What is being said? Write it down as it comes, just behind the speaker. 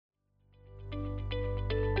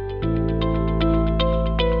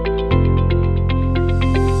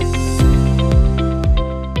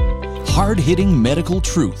hard-hitting medical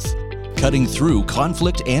truth, cutting through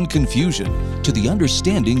conflict and confusion to the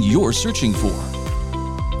understanding you're searching for.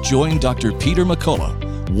 Join Dr. Peter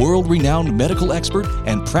McCullough, world-renowned medical expert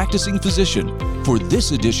and practicing physician, for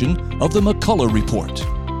this edition of the McCullough Report.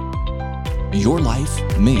 Your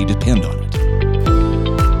life may depend on it.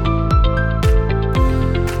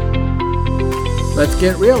 Let's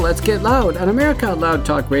get real, let's get loud. On America Out Loud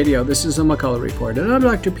Talk Radio, this is the McCullough Report, and I'm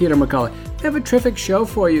Dr. Peter McCullough. I have a terrific show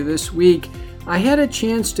for you this week. I had a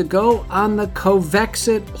chance to go on the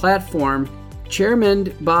COVID platform,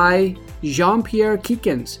 chairmaned by Jean-Pierre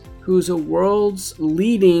Kikens, who's a world's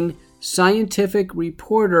leading scientific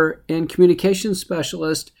reporter and communications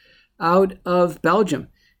specialist out of Belgium.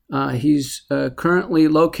 He's currently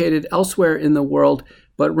located elsewhere in the world,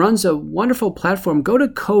 but runs a wonderful platform. Go to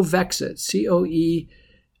Coexivit,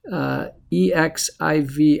 Coexivit, I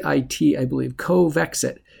believe,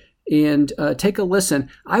 Coexivit, and take a listen.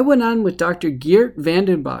 I went on with Dr. Geert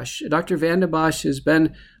Vanden Bossche. Dr. Vanden Bossche has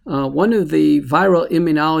been one of the viral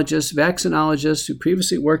immunologists, vaccinologists who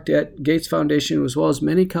previously worked at Gates Foundation, as well as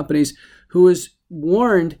many companies, who has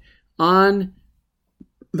warned on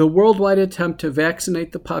the worldwide attempt to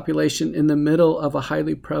vaccinate the population in the middle of a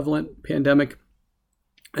highly prevalent pandemic.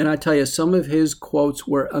 And I tell you, some of his quotes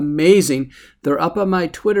were amazing. They're up on my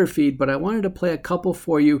Twitter feed, but I wanted to play a couple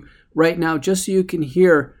for you right now just so you can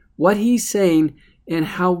hear what he's saying and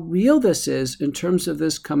how real this is in terms of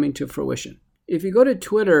this coming to fruition. If you go to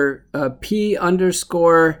Twitter,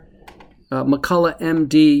 P_McCullough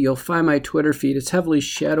MD, you'll find my Twitter feed. It's heavily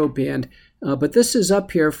shadow banned, but this is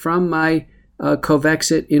up here from my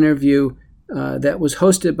Coexivit interview that was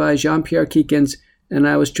hosted by Jean-Pierre Kikens, and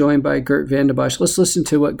I was joined by Geert Vanden Bossche. Let's listen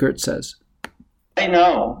to what Geert says. Right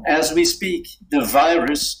now, as we speak, the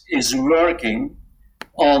virus is working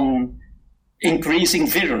on increasing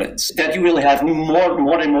virulence, that you will have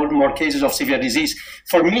more cases of severe disease.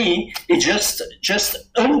 For me, it's just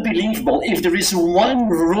unbelievable. If there is one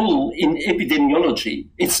rule in epidemiology,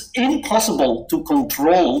 it's impossible to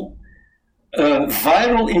control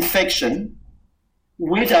viral infection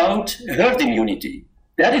without herd immunity.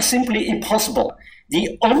 That is simply impossible.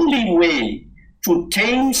 The only way to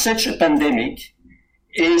tame such a pandemic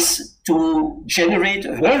is to generate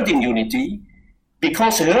herd immunity,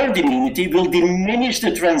 because herd immunity will diminish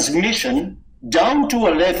the transmission down to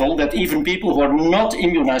a level that even people who are not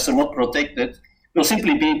immunized or not protected will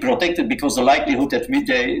simply be protected, because the likelihood that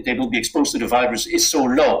they will be exposed to the virus is so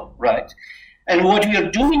low, right? And what we are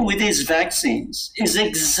doing with these vaccines is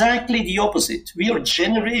exactly the opposite. We are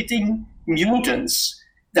generating mutants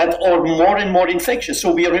that are more and more infectious.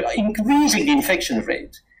 So we are increasing the infection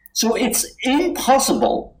rate. So it's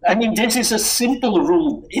impossible. I mean, this is a simple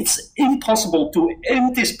rule. It's impossible to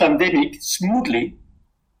end this pandemic smoothly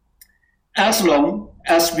as long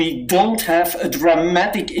as we don't have a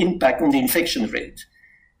dramatic impact on the infection rate.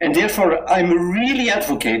 And therefore, I'm really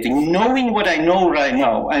advocating, knowing what I know right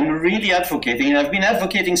now, I'm really advocating, and I've been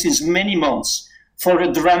advocating since many months, for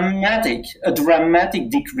a dramatic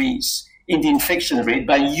decrease in the infection rate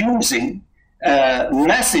by using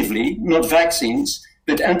massively, not vaccines,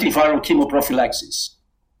 but antiviral chemoprophylaxis.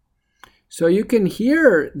 So you can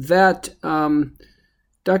hear that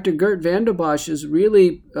Dr. Geert Vanden Bossche is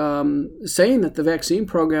really saying that the vaccine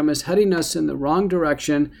program is heading us in the wrong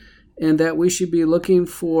direction, and that we should be looking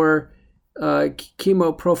for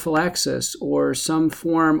chemoprophylaxis or some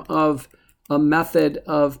form of a method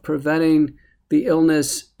of preventing the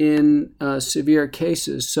illness in severe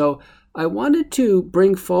cases. So I wanted to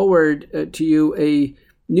bring forward to you a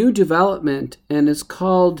new development, and it's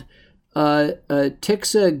called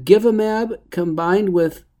Tixagevimab combined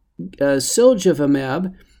with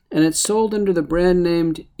Silgevimab, and it's sold under the brand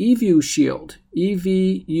named EvuShield,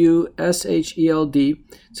 EvuShield.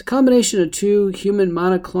 It's a combination of two human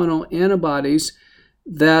monoclonal antibodies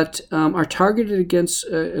that are targeted against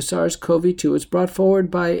SARS-CoV-2. It's brought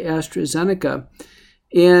forward by AstraZeneca,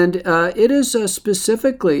 and it is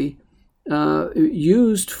specifically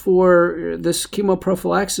used for this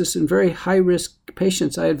chemoprophylaxis in very high-risk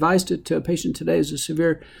patients. I advised it to a patient today as a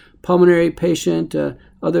severe pulmonary patient,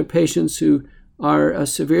 other patients who are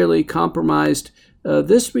severely compromised.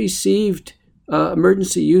 This received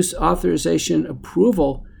emergency use authorization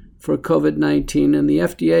approval for COVID-19, and the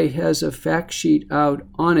FDA has a fact sheet out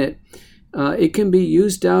on it. It can be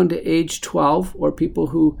used down to age 12 or people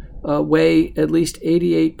who weigh at least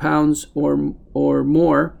 88 pounds or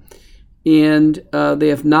more, and they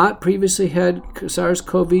have not previously had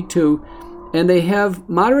SARS-CoV-2, and they have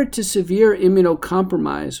moderate to severe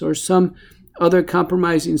immunocompromise or some other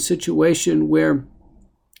compromising situation where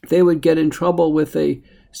they would get in trouble with a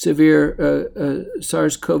severe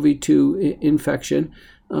SARS-CoV-2 infection.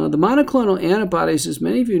 The monoclonal antibodies, as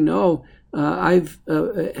many of you know, I've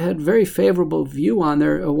had very favorable view on.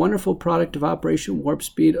 They're a wonderful product of Operation Warp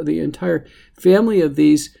Speed. The entire family of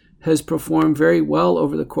these has performed very well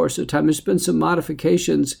over the course of time. There's been some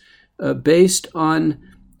modifications based on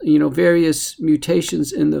various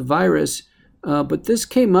mutations in the virus, but this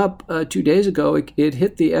came up 2 days ago. It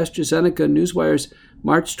hit the AstraZeneca newswires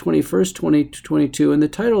March 21st, 2022, and the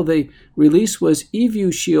title of the release was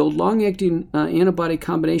eView Shield long-acting antibody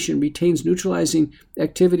combination retains neutralizing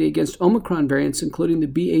activity against Omicron variants, including the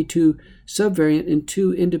BA2 subvariant, in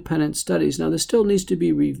 2 independent studies. Now, this still needs to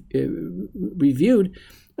be reviewed,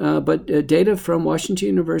 but data from Washington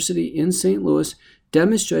University in St. Louis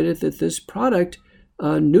demonstrated that this product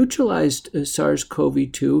neutralized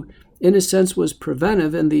SARS-CoV-2, in a sense was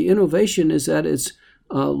preventive, and the innovation is that it's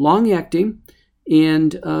long-acting,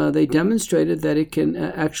 and they demonstrated that it can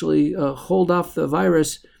actually hold off the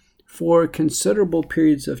virus for considerable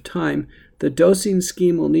periods of time. The dosing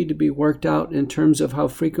scheme will need to be worked out in terms of how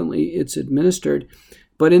frequently it's administered.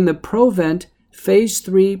 But in the ProVent Phase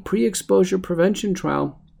 3 pre-exposure prevention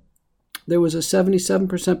trial, there was a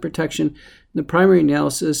 77% protection in the primary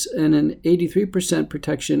analysis and an 83%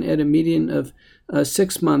 protection at a median of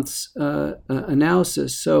 6 months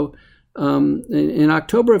analysis. So in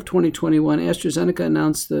October of 2021, AstraZeneca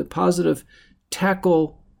announced the positive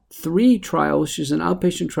TACKLE-3 trial, which is an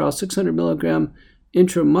outpatient trial, 600 milligram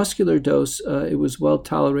intramuscular dose. It was well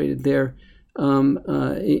tolerated there. And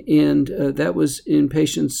that was in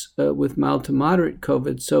patients with mild to moderate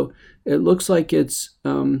COVID. So it looks like it's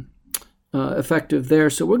effective there.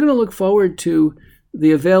 So we're going to look forward to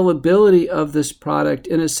the availability of this product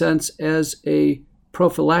in a sense as a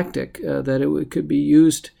prophylactic, that it could be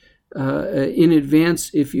used in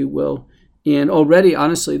advance, if you will. And already,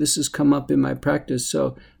 honestly, this has come up in my practice.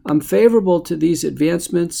 So I'm favorable to these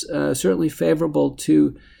advancements, certainly favorable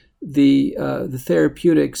to the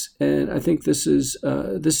therapeutics, and I think this is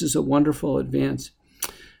a wonderful advance.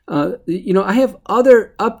 I have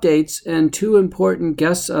other updates and 2 important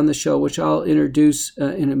guests on the show, which I'll introduce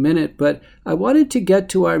in a minute, but I wanted to get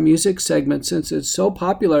to our music segment since it's so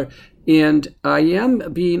popular, and I am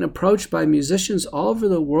being approached by musicians all over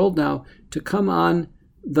the world now to come on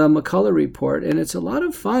the McCullough Report, and it's a lot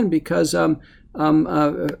of fun because I'm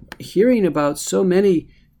hearing about so many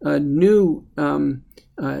new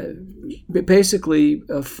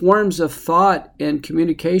forms of thought and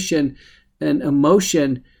communication and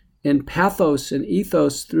emotion and pathos and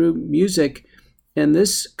ethos through music. And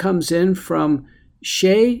this comes in from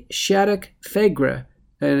Shay Shattuck Fegre.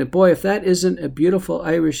 And boy, if that isn't a beautiful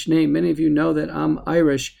Irish name, many of you know that I'm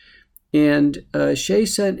Irish. And Shay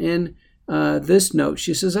sent in this note.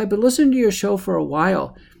 She says, I've been listening to your show for a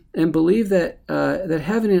while and believe that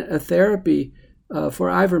having a therapy for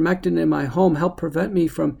ivermectin in my home helped prevent me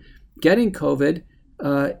from getting COVID.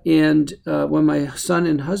 And when my son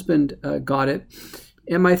and husband got it.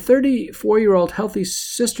 And my 34-year-old healthy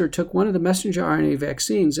sister took one of the messenger RNA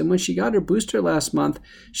vaccines. And when she got her booster last month,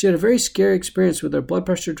 she had a very scary experience with her blood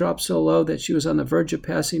pressure dropped so low that she was on the verge of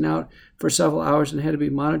passing out for several hours and had to be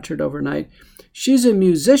monitored overnight. She's a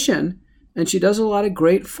musician, and she does a lot of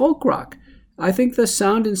great folk rock. I think the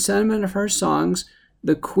sound and sentiment of her songs,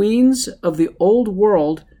 The Queens of the Old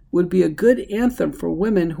World, would be a good anthem for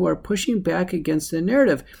women who are pushing back against the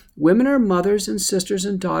narrative. Women are mothers and sisters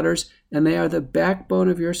and daughters, and they are the backbone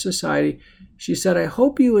of your society. She said, I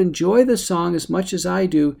hope you enjoy the song as much as I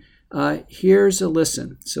do. Here's a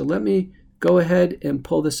listen. So let me go ahead and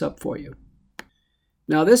pull this up for you.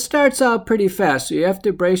 Now, this starts out pretty fast, so you have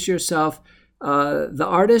to brace yourself. The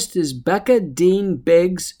artist is Becca Dean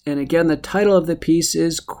Biggs, and again, the title of the piece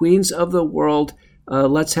is Queens of the World.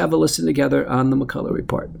 Let's have a listen together on the McCullough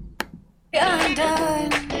Report. I'm done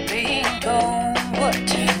being told what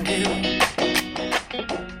to do.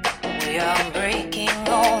 We are breaking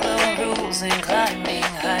all the rules and climbing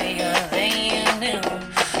higher than you knew.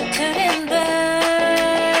 Turning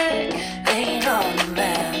back ain't on the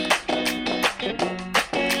map.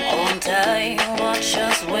 Hold tight, watch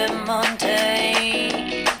us with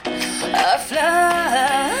Monte. I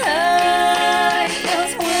fly.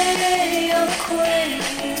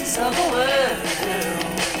 Of the world,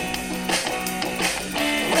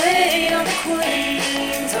 way on the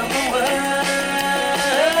queens of the world.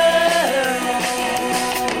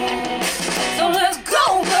 So let's go,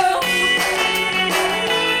 girl.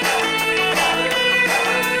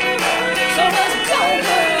 So let's go,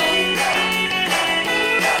 girl.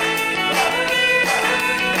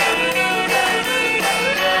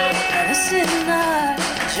 And this is not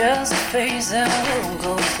just a phase that we'll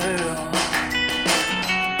go through.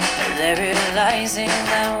 rising,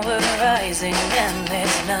 then we're rising, and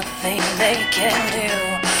there's nothing they can do.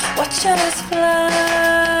 Watch us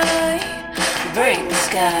fly, break the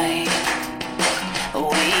sky.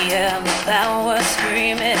 We have the power,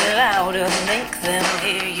 scream it louder, make them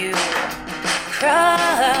hear you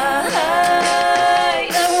cry.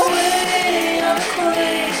 And we are the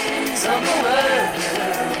queens of the world.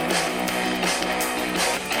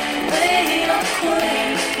 We are the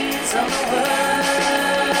queens of the world.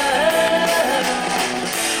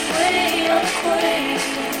 We are the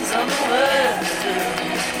queens of the world.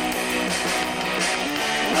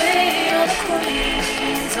 We are the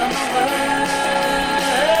queens of the world.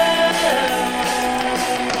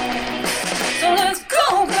 So let's go,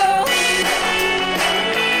 girl.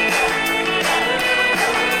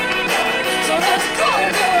 So let's go,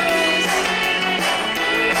 girls.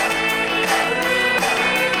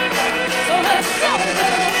 So let's go,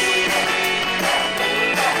 girls.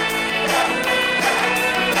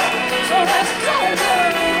 So let's go,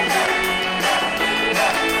 girls.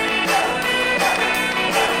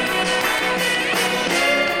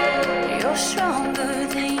 You're stronger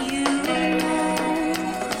than you know.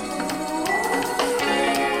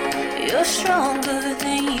 You're stronger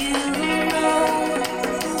than you know.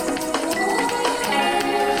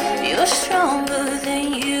 You're stronger than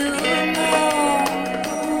you know.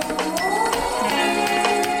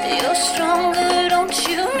 You're stronger, don't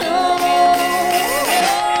you know?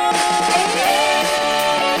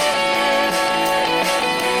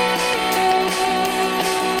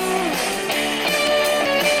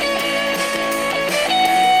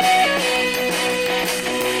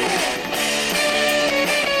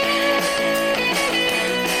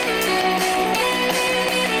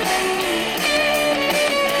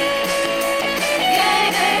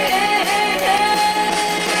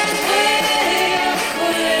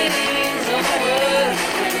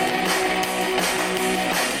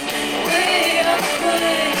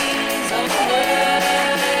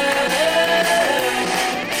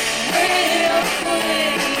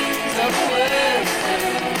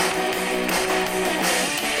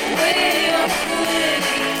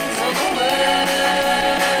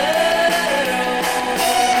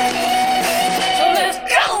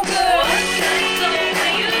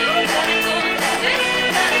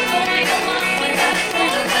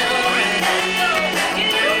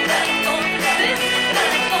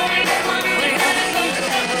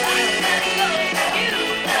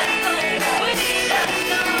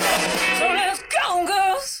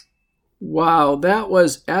 Wow, that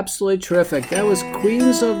was absolutely terrific. That was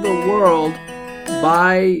Queens of the World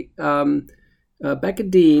by Becca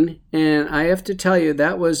Dean, and I have to tell you,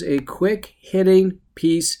 that was a quick-hitting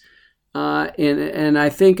piece, and I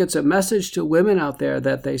think it's a message to women out there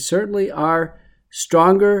that they certainly are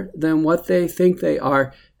stronger than what they think they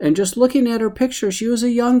are. And just looking at her picture, she was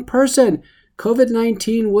a young person.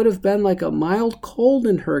 COVID-19 would have been like a mild cold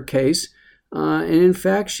in her case, and in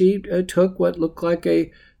fact, she took what looked like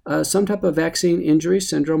some type of vaccine injury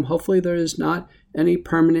syndrome. Hopefully there is not any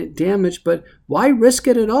permanent damage, but why risk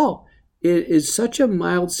it at all? It is such a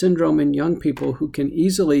mild syndrome in young people who can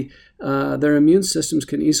easily, their immune systems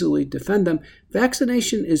can easily defend them.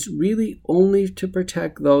 Vaccination is really only to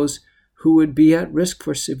protect those who would be at risk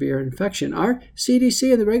for severe infection. Our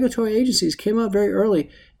CDC and the regulatory agencies came out very early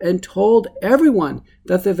and told everyone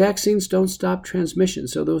that the vaccines don't stop transmission.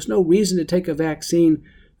 So there was no reason to take a vaccine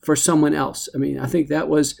for someone else. I mean, I think that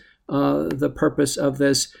was the purpose of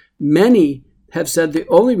this. Many have said the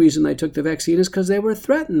only reason they took the vaccine is because they were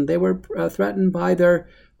threatened. They were threatened by their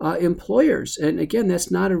employers. And again, that's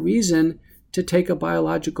not a reason to take a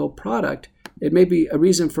biological product. It may be a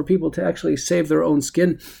reason for people to actually save their own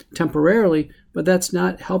skin temporarily, but that's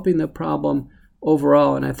not helping the problem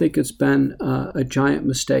overall. And I think it's been a giant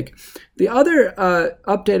mistake. The other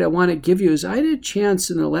update I want to give you is I had a chance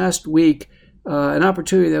in the last week, an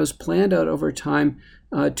opportunity that was planned out over time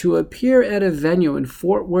to appear at a venue in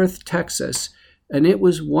Fort Worth, Texas. And it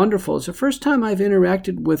was wonderful. It's the first time I've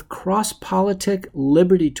interacted with Cross Politic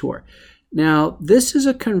Liberty Tour. Now, this is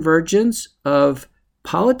a convergence of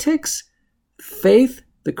politics, faith,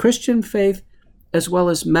 the Christian faith, as well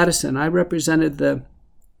as medicine. I represented the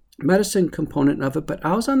medicine component of it, but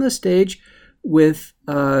I was on the stage with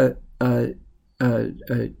a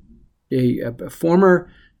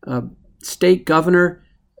former state governor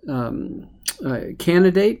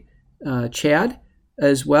candidate, Chad,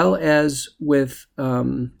 as well as with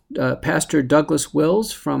Pastor Douglas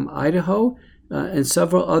Wills from Idaho and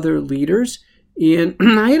several other leaders. And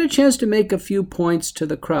I had a chance to make a few points to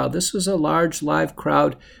the crowd. This was a large live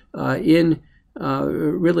crowd in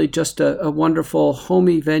really just a wonderful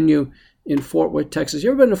homey venue in Fort Worth, Texas.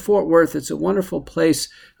 You ever been to Fort Worth? It's a wonderful place.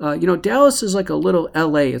 Dallas is like a little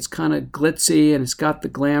LA. It's kind of glitzy and it's got the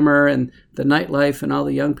glamour and the nightlife and all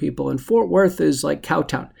the young people. And Fort Worth is like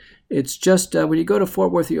Cowtown. It's just when you go to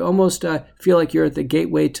Fort Worth, you almost feel like you're at the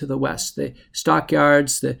gateway to the West. The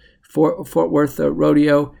stockyards, the Fort Worth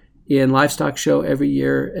Rodeo and Livestock Show every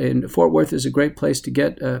year. And Fort Worth is a great place to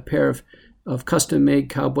get a pair of custom-made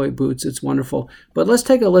cowboy boots. It's wonderful. But let's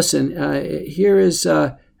take a listen. Here is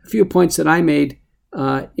a few points that I made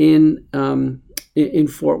in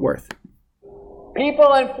Fort Worth.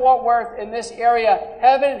 People in Fort Worth in this area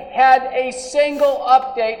haven't had a single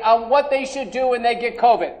update on what they should do when they get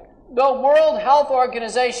COVID. The World Health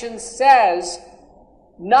Organization says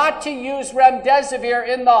not to use remdesivir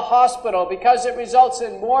in the hospital because it results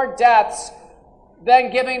in more deaths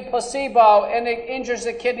than giving placebo, and it injures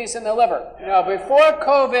the kidneys and the liver. Now, before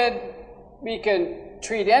COVID, we can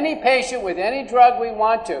treat any patient with any drug we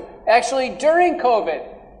want to. Actually, during COVID,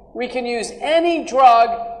 we can use any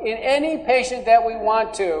drug in any patient that we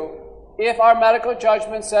want to if our medical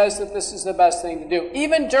judgment says that this is the best thing to do,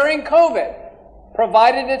 even during COVID,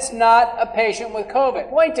 provided it's not a patient with COVID.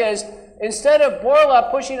 Point is, instead of Borla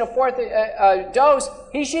pushing a fourth dose,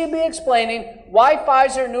 he should be explaining why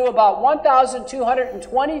Pfizer knew about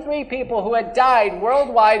 1,223 people who had died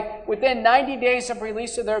worldwide within 90 days of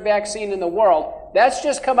release of their vaccine in the world. That's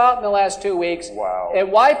just come out in the last 2 weeks. Wow.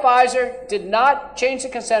 And why Pfizer did not change the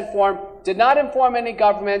consent form, did not inform any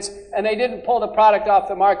governments, and they didn't pull the product off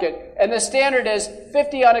the market. And the standard is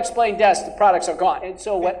 50 unexplained deaths, the products are gone. And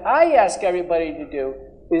so what I ask everybody to do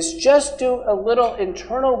is just do a little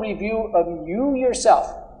internal review of you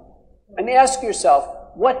yourself and ask yourself,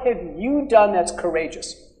 what have you done that's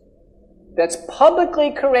courageous? That's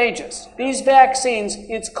publicly courageous. These vaccines,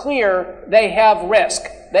 it's clear they have risk.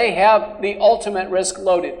 They have the ultimate risk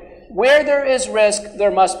loaded. Where there is risk,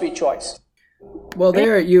 there must be choice. Well,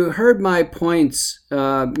 there, you heard my points,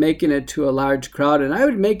 making it to a large crowd, and I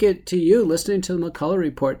would make it to you listening to the McCullough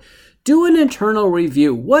Report. Do an internal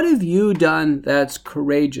review. What have you done that's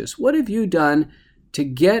courageous? What have you done to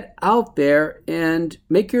get out there and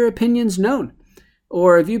make your opinions known?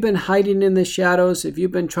 Or have you been hiding in the shadows? Have you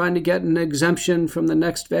been trying to get an exemption from the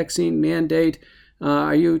next vaccine mandate?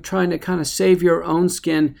 Are you trying to kind of save your own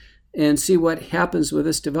skin and see what happens with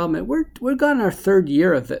this development? We're gone our third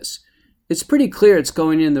year of this. It's pretty clear it's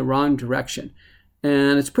going in the wrong direction.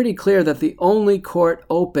 And it's pretty clear that the only court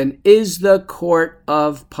open is the court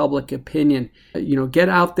of public opinion. Get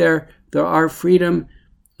out there. There are freedom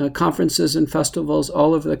conferences and festivals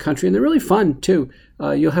all over the country, and they're really fun too.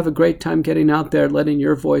 You'll have a great time getting out there, letting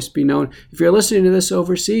your voice be known. If you're listening to this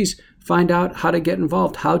overseas, find out how to get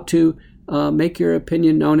involved, how to make your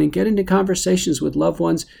opinion known, and get into conversations with loved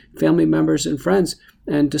ones, family members, and friends,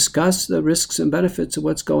 and discuss the risks and benefits of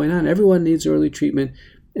what's going on. Everyone needs early treatment,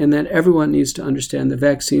 and then everyone needs to understand the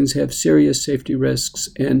vaccines have serious safety risks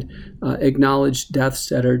and acknowledged deaths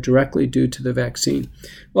that are directly due to the vaccine.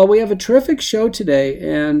 Well, we have a terrific show today,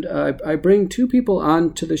 and I bring two people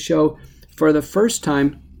on to the show for the first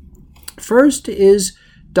time. First is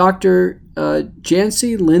Dr.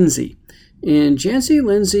 Jancy Lindsay. And Jancy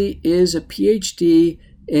Lindsay is a PhD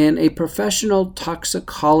and a professional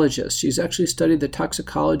toxicologist. She's actually studied the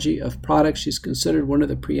toxicology of products. She's considered one of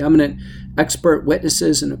the preeminent expert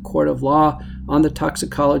witnesses in a court of law on the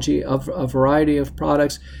toxicology of a variety of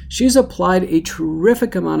products. She's applied a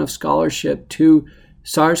terrific amount of scholarship to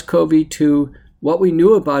SARS-CoV-2, what we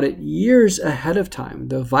knew about it years ahead of time,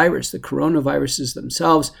 the virus, the coronaviruses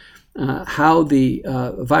themselves, how the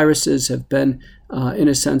viruses have been, in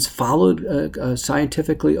a sense, followed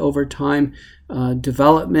scientifically over time,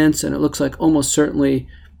 developments, and it looks like almost certainly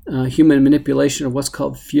human manipulation of what's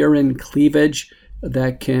called furin cleavage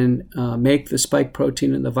that can make the spike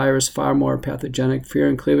protein in the virus far more pathogenic.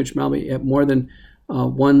 Furin cleavage probably at more than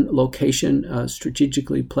one location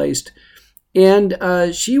strategically placed. And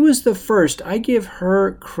she was the first. I give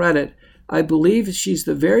her credit. I believe she's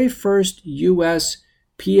the very first U.S.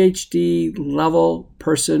 PhD level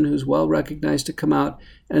person who's well recognized to come out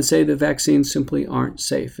and say the vaccines simply aren't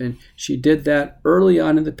safe. And she did that early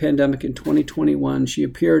on in the pandemic in 2021. She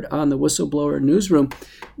appeared on the Whistleblower Newsroom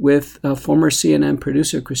with former CNN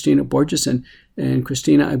producer Christina Borgeson. And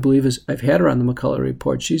Christina, I believe, I've had her on the McCullough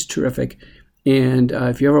Report. She's terrific. And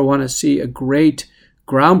if you ever want to see a great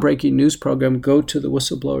groundbreaking news program, go to the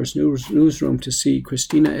Whistleblowers Newsroom to see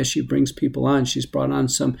Christina as she brings people on. She's brought on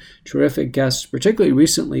some terrific guests, particularly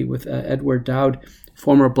recently with Edward Dowd,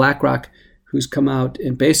 former BlackRock, who's come out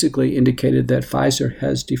and basically indicated that Pfizer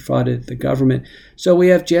has defrauded the government. So we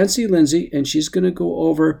have Jancy Lindsay, and she's going to go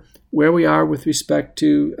over where we are with respect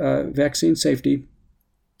to vaccine safety.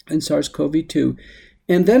 and SARS-CoV-2.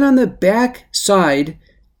 And then on the back side,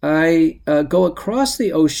 I go across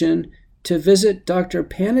the ocean to visit Dr.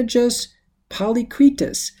 Panagis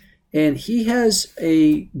Polykritis. And he has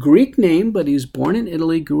a Greek name, but he was born in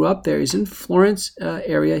Italy, grew up there. He's in Florence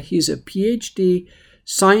area. He's a PhD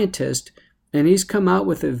scientist, and he's come out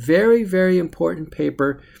with a very, very important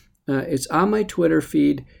paper. It's on my Twitter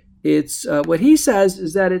feed. It's what he says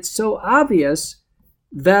is that it's so obvious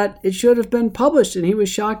that it should have been published, and he was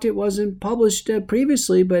shocked it wasn't published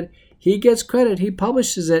previously, but he gets credit. He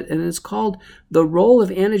publishes it, and it's called The Role of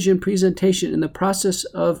Antigen Presentation in the Process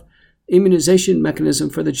of Immunization Mechanism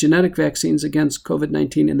for the Genetic Vaccines Against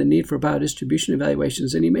COVID-19 and the Need for Biodistribution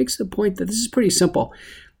Evaluations. And he makes the point that this is pretty simple.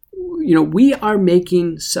 We are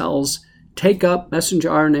making cells take up messenger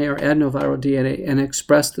RNA or adenoviral DNA and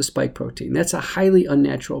express the spike protein. That's a highly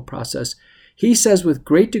unnatural process. He says with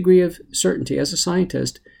great degree of certainty as a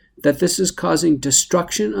scientist that this is causing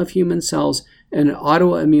destruction of human cells and an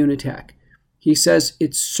autoimmune attack. He says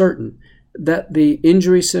it's certain that the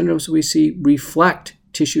injury syndromes we see reflect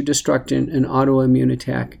tissue destruction and autoimmune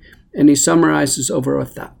attack. And he summarizes over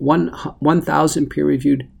 1,000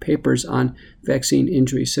 peer-reviewed papers on vaccine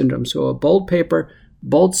injury syndrome. So a bold paper,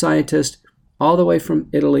 bold scientist, all the way from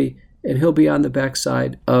Italy, and he'll be on the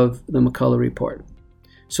backside of the McCullough Report.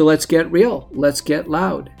 So let's get real, let's get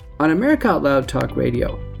loud. On America Out Loud Talk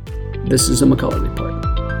Radio, this is the McCullough Report.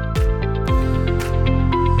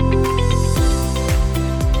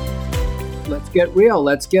 Let's get real,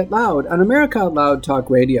 let's get loud. On America Out Loud Talk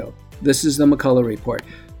Radio, this is the McCullough Report.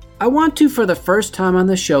 I want to, for the first time on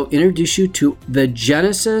the show, introduce you to the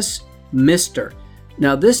Genesis Mister.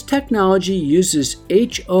 Now, this technology uses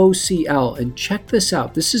HOCl, and check this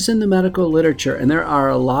out. This is in the medical literature, and there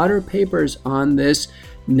are a lot of papers on this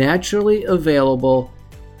naturally available,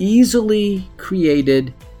 easily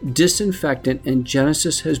created disinfectant, and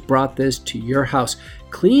Genesis has brought this to your house.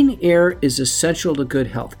 Clean air is essential to good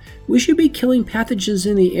health. We should be killing pathogens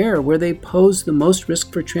in the air where they pose the most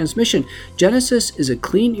risk for transmission. Genesis is a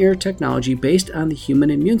clean air technology based on the human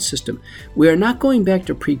immune system. We are not going back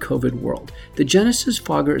to pre-COVID world. The Genesis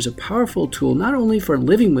fogger is a powerful tool not only for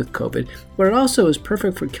living with COVID, but it also is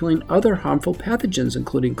perfect for killing other harmful pathogens,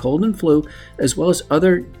 including cold and flu, as well as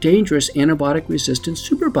other dangerous antibiotic-resistant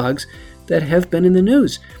superbugs that have been in the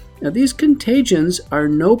news. Now, these contagions are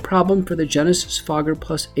no problem for the Genesis Fogger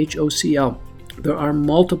plus HOCl. There are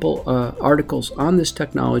multiple articles on this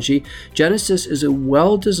technology. Genesis is a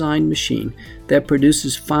well-designed machine that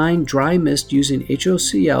produces fine, dry mist using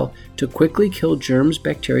HOCl to quickly kill germs,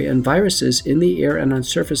 bacteria, and viruses in the air and on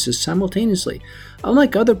surfaces simultaneously.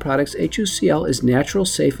 Unlike other products, HOCl is natural,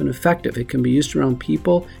 safe, and effective. It can be used around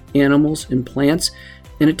people, animals, and plants,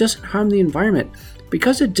 and it doesn't harm the environment.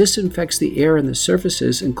 Because it disinfects the air and the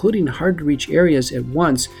surfaces, including hard-to-reach areas at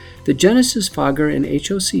once, the Genesis Fogger and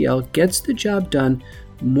HOCl gets the job done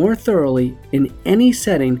more thoroughly in any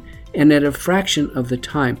setting and at a fraction of the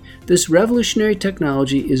time. This revolutionary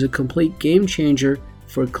technology is a complete game changer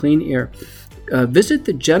for clean air. Visit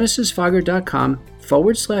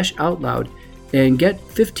thegenesisfogger.com/outloud and get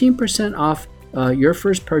 15% off your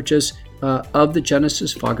first purchase of the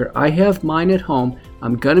Genesis Fogger. I have mine at home.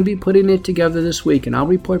 I'm going to be putting it together this week, and I'll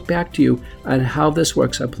report back to you on how this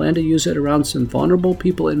works. I plan to use it around some vulnerable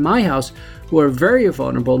people in my house who are very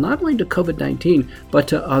vulnerable, not only to COVID-19, but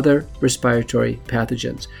to other respiratory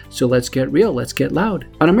pathogens. So let's get real, let's get loud.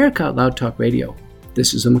 On America Out Loud Talk Radio,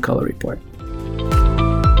 this is the McCullough Report.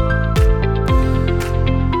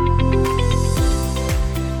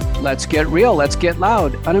 Let's get real, let's get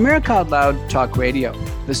loud. On America Out Loud Talk Radio,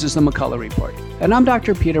 this is the McCullough Report. And I'm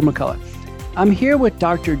Dr. Peter McCullough. I'm here with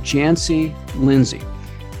Dr. Jancy Lindsay.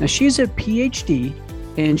 Now, she's a PhD,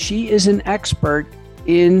 and she is an expert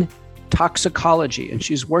in toxicology, and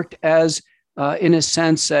she's worked as, in a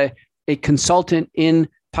sense, a consultant in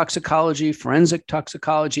toxicology, forensic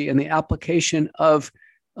toxicology, and the application of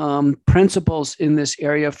principles in this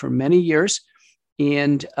area for many years.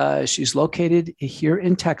 And she's located here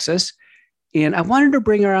in Texas. And I wanted to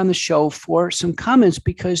bring her on the show for some comments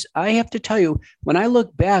because I have to tell you, when I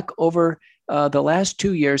look back over the last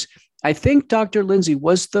 2 years, I think Dr. Lindsay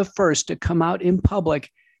was the first to come out in public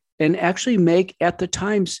and actually make, at the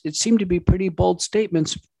times, it seemed to be pretty bold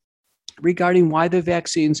statements regarding why the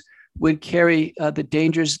vaccines would carry the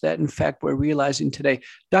dangers that, in fact, we're realizing today.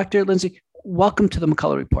 Dr. Lindsay, welcome to the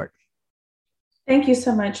McCullough Report. Thank you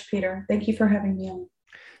so much, Peter. Thank you for having me on.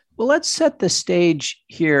 Well, let's set the stage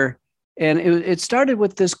here. And it started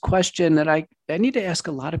with this question that I need to ask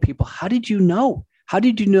a lot of people. How did you know? How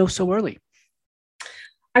did you know so early?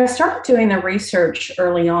 I started doing the research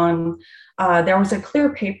early on there was a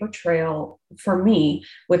clear paper trail for me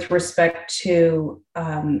with respect to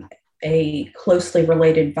a closely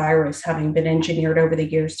related virus having been engineered over the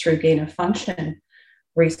years through gain of function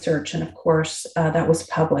research. And of course, that was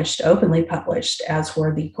published, openly published, as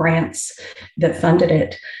were the grants that funded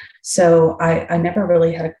it. So I never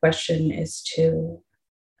really had a question as to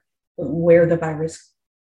where the virus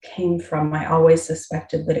came from. I always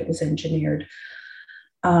suspected that it was engineered,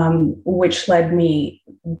 which led me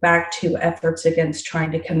back to efforts against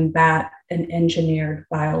trying to combat an engineered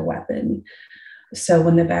bioweapon. So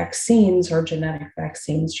when the vaccines or genetic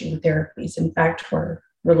vaccines, gene therapies, in fact, were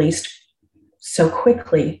released so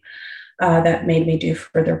quickly, that made me do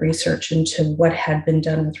further research into what had been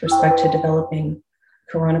done with respect to developing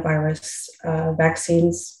coronavirus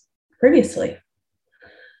vaccines previously.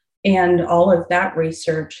 And all of that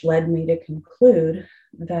research led me to conclude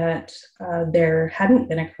that there hadn't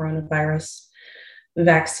been a coronavirus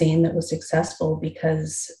vaccine that was successful,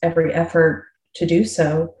 because every effort to do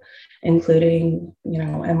so, including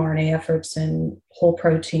mRNA efforts and whole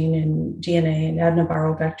protein and DNA and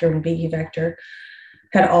adenoviral vector and VE vector,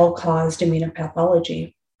 had all caused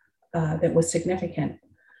immunopathology that was significant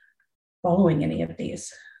following any of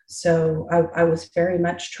these. So I was very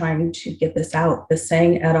much trying to get this out. The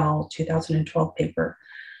Sang et al. 2012 paper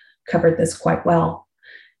covered this quite well.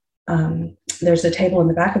 There's a table in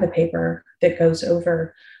the back of the paper that goes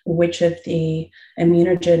over which of the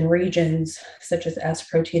immunogen regions, such as S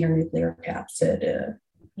protein or nuclear capsid,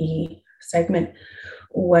 E segment,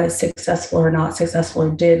 was successful or not successful,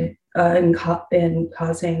 or did in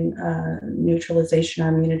causing neutralization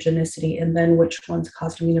or immunogenicity, and then which ones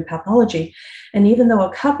caused immunopathology. And even though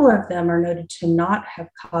a couple of them are noted to not have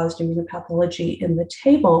caused immunopathology in the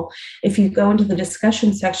table, if you go into the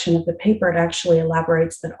discussion section of the paper, it actually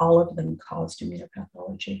elaborates that all of them caused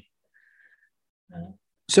immunopathology.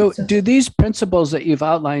 So do these principles that you've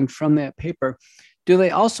outlined from that paper, do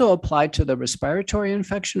they also apply to the respiratory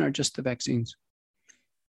infection or just the vaccines?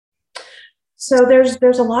 So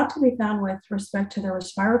there's a lot to be found with respect to the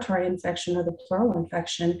respiratory infection or the pleural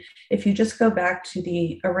infection. If you just go back to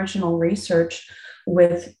the original research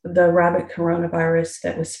with the rabbit coronavirus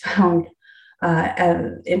that was found,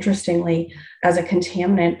 interestingly, as a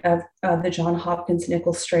contaminant of the Johns Hopkins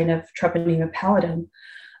nickel strain of Treponema pallidum.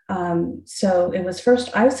 So it was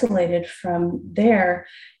first isolated from there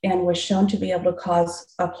and was shown to be able to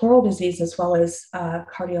cause a pleural disease as well as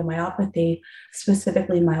cardiomyopathy,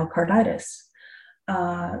 specifically myocarditis.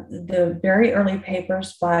 The very early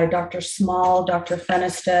papers by Dr. Small, Dr.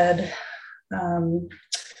 Fenestead,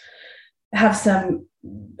 have some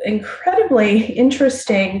incredibly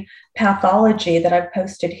interesting pathology that I've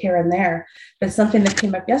posted here and there. But something that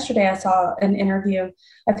came up yesterday, I saw an interview,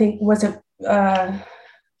 I think, was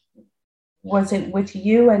it with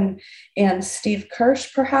you and Steve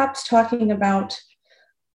Kirsch, perhaps, talking about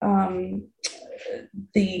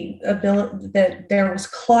the ability that there was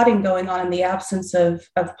clotting going on in the absence of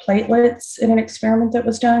platelets in an experiment that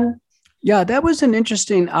was done? Yeah, that was an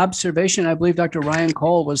interesting observation. I believe Dr. Ryan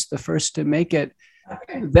Cole was the first to make it.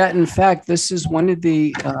 Okay. That, in fact, this is one of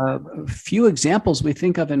the few examples we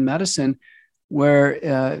think of in medicine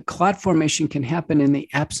where clot formation can happen in the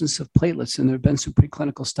absence of platelets. And there have been some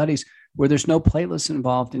preclinical studies where there's no platelets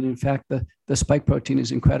involved. And in fact, the spike protein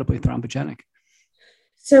is incredibly thrombogenic.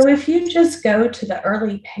 So if you just go to the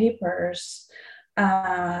early papers,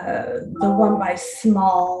 the one by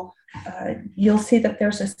Small, you'll see that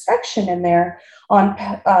there's a section in there on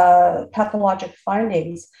pathologic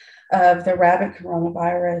findings of the rabbit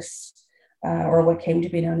coronavirus, or what came to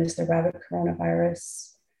be known as the rabbit coronavirus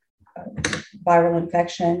viral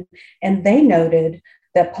infection. And they noted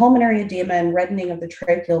that pulmonary edema and reddening of the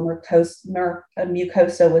tracheal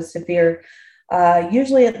mucosa was severe.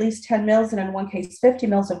 Usually at least 10 mils, and in one case, 50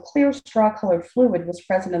 mils of clear straw-colored fluid was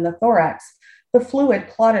present in the thorax. The fluid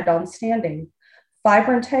clotted on standing.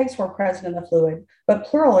 Fibrin tags were present in the fluid, but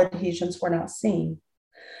pleural adhesions were not seen.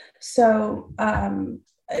 So,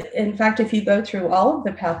 in fact, if you go through all of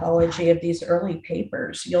the pathology of these early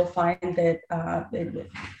papers, you'll find that it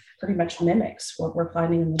pretty much mimics what we're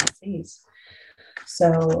finding in the disease.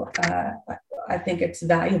 So I think it's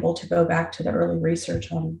valuable to go back to the early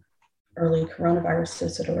research on early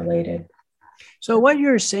coronaviruses that are related. So what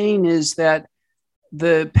you're saying is that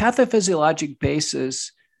the pathophysiologic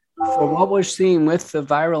basis for what we're seeing with the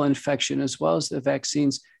viral infection as well as the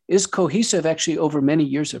vaccines is cohesive actually over many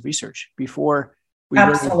years of research before we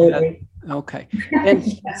Absolutely. Really okay. And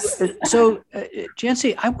yes. So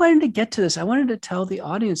Jancy, I wanted to get to this. I wanted to tell the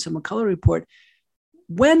audience in McCullough Report,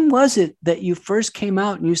 when was it that you first came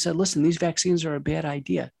out and you said, listen, these vaccines are a bad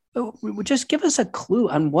idea? Just give us a clue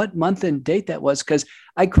on what month and date that was, because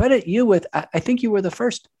I credit you with, I think you were the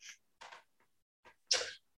first.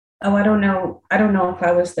 Oh, I don't know. I don't know if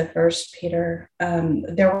I was the first, Peter.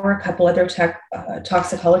 There were a couple other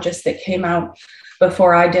toxicologists that came out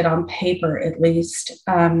before I did, on paper at least.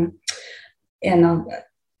 And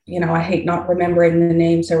I hate not remembering the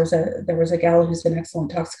names. There was a gal who's an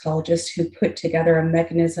excellent toxicologist who put together a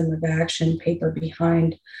mechanism of action paper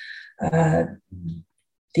behind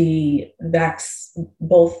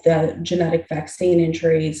both the genetic vaccine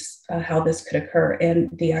injuries, how this could occur,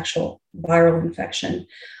 and the actual viral infection.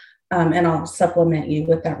 And I'll supplement you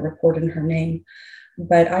with that report in her name.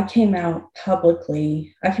 But I came out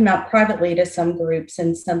privately to some groups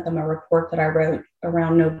and sent them a report that I wrote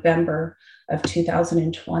around November of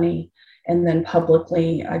 2020. And then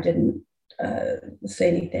publicly, I didn't say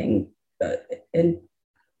anything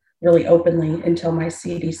really openly until my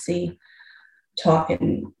CDC talk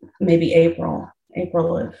in maybe April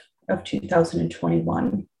of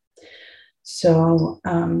 2021. So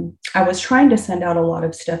I was trying to send out a lot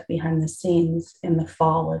of stuff behind the scenes in the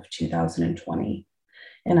fall of 2020.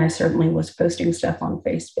 And I certainly was posting stuff on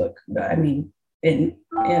Facebook. I mean, in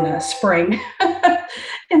spring,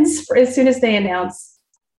 as soon as they announced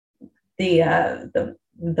the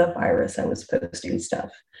virus, I was posting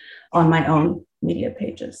stuff on my own media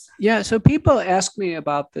pages. Yeah. So people ask me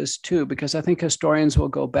about this too, because I think historians will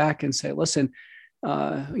go back and say, listen,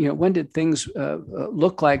 when did things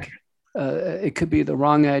look like it could be the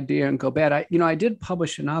wrong idea and go bad? I did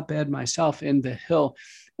publish an op-ed myself in The Hill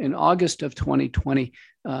in August of 2020,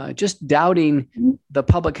 just doubting the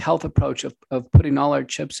public health approach of putting all our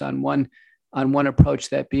chips on one approach,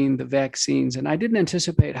 that being the vaccines. And I didn't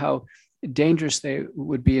anticipate how dangerous they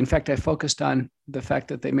would be. In fact, I focused on the fact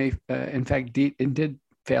that they may, did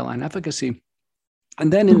fail on efficacy.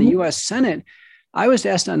 And then in the U.S. Senate, I was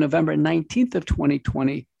asked on November 19th of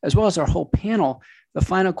 2020, as well as our whole panel, the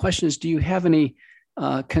final question is, do you have any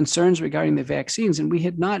concerns regarding the vaccines? And we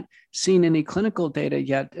had not seen any clinical data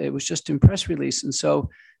yet. It was just in press release. And so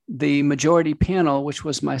the majority panel, which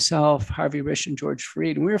was myself, Harvey Risch, and George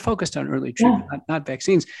Fareed, and we were focused on early treatment, not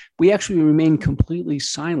vaccines, we actually remained completely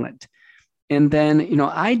silent. And then,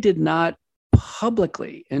 I did not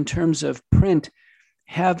publicly, in terms of print,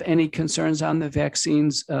 have any concerns on the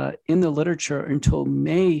vaccines in the literature until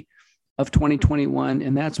May of 2021.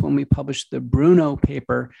 And that's when we published the Bruno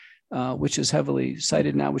paper, which is heavily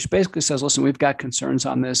cited now, which basically says, listen, we've got concerns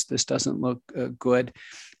on this. This doesn't look good.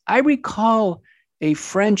 I recall a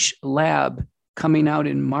French lab coming out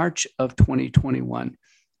in March of 2021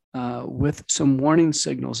 with some warning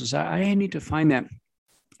signals. I need to find that,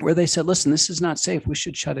 where they said, listen, this is not safe. We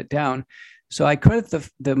should shut it down. So I credit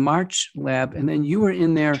the March lab. And then you were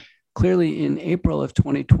in there clearly in April of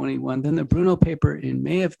 2021, then the Bruno paper in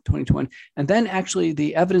May of 2021, and then actually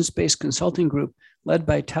the evidence-based consulting group led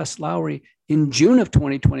by Tess Lowry in June of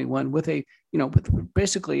 2021 with with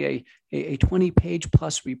basically a 20-page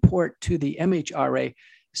plus report to the MHRA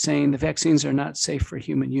saying the vaccines are not safe for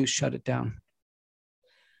human use, shut it down.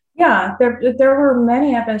 Yeah, there were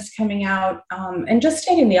many of us coming out and just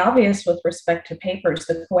stating the obvious with respect to papers.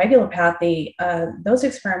 The coagulopathy, those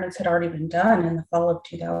experiments had already been done in the fall of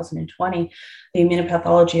 2020. The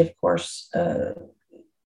immunopathology, of course,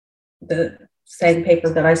 the same paper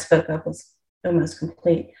that I spoke of was almost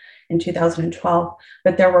complete in 2012,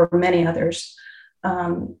 but there were many others.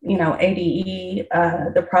 ADE,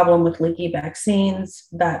 the problem with leaky vaccines,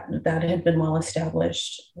 that had been well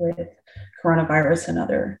established with coronavirus and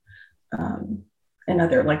other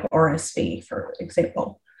like RSV, for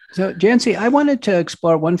example. So, Jancy, I wanted to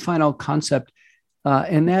explore one final concept,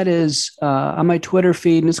 and that is on my Twitter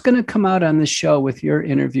feed, and it's going to come out on this show with your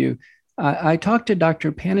interview. I talked to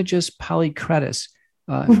Dr. Panagis Polycretis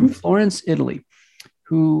from Florence, Italy,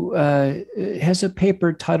 who has a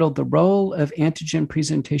paper titled The Role of Antigen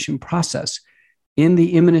Presentation Process in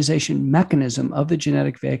the Immunization Mechanism of the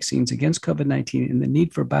Genetic Vaccines Against COVID-19 and the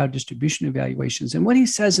Need for Biodistribution Evaluations. And what he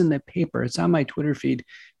says in the paper, it's on my Twitter feed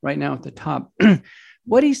right now at the top.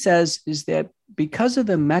 What he says is that because of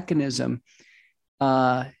the mechanism,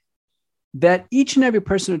 that each and every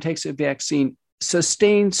person who takes a vaccine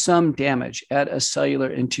sustains some damage at a cellular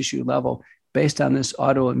and tissue level based on this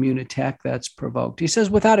autoimmune attack that's provoked. He says,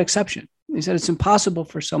 without exception. He said it's impossible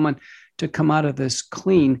for someone to come out of this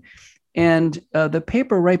clean. And the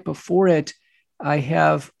paper right before it, I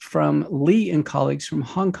have from Lee and colleagues from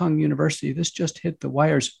Hong Kong University. This just hit the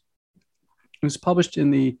wires. It was published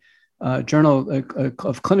in the Journal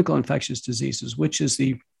of Clinical Infectious Diseases, which is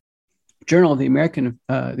the journal of the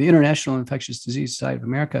International Infectious Disease Society of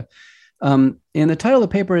America. And the title of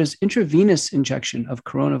the paper is Intravenous Injection of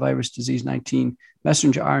Coronavirus Disease 19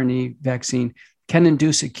 Messenger RNA Vaccine Can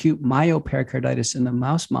Induce Acute Myopericarditis in the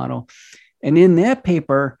Mouse Model. And in that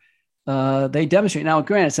paper, they demonstrate, now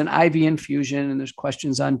granted, it's an IV infusion and there's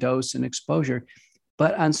questions on dose and exposure,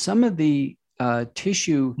 but on some of the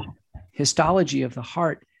tissue histology of the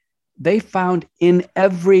heart, they found in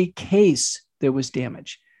every case there was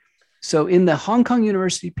damage. So in the Hong Kong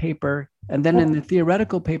University paper, and then in the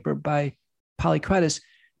theoretical paper by Polycretis,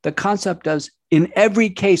 the concept does in every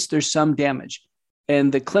case there's some damage.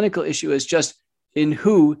 And the clinical issue is just in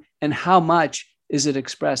who and how much is it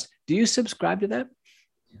expressed. Do you subscribe to that?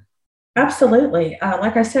 Absolutely.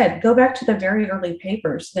 Like I said, go back to the very early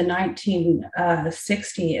papers, the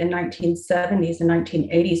 1960 and 1970s and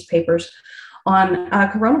 1980s papers on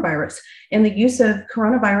coronavirus and the use of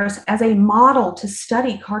coronavirus as a model to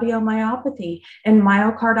study cardiomyopathy and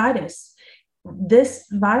myocarditis. This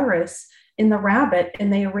virus in the rabbit,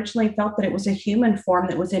 and they originally felt that it was a human form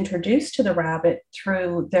that was introduced to the rabbit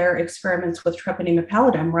through their experiments with treponema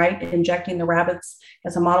pallidum, right? Injecting the rabbits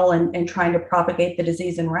as a model and trying to propagate the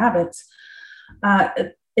disease in rabbits.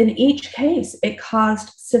 In each case, it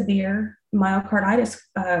caused severe myocarditis,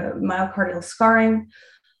 myocardial scarring,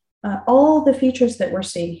 all the features that we're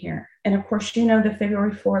seeing here. And of course, you know, the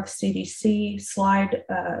February 4th CDC slide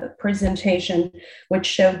presentation, which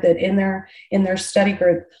showed that in their study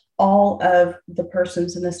group, all of the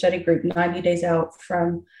persons in the study group 90 days out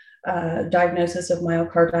from diagnosis of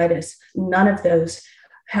myocarditis, none of those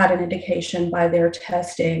had an indication by their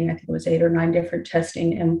testing, I think it was 8 or 9 different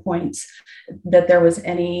testing endpoints, that there was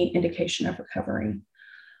any indication of recovery.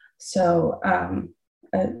 So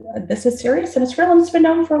this is serious and it's real, and it's been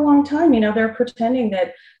known for a long time. You know, they're pretending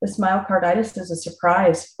that this myocarditis is a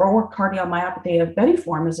surprise, or cardiomyopathy of any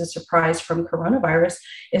form is a surprise from coronavirus,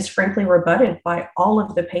 is frankly rebutted by all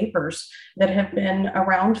of the papers that have been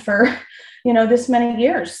around for, you know, this many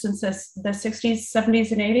years, since the 60s,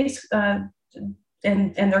 70s, and 80s.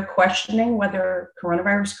 And they're questioning whether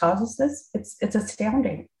coronavirus causes this. It's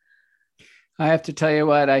astounding. I have to tell you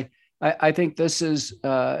what, I think this is,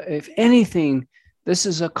 if anything, this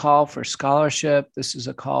is a call for scholarship. This is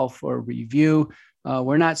a call for review.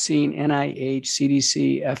 We're not seeing NIH,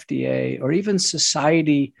 CDC, FDA, or even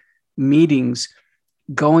society meetings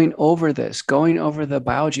going over this, going over the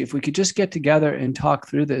biology. If we could just get together and talk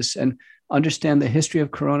through this and understand the history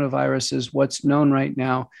of coronaviruses, what's known right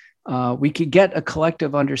now, we could get a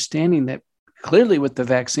collective understanding that clearly with the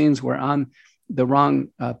vaccines, we're on the wrong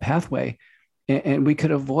pathway, and we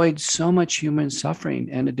could avoid so much human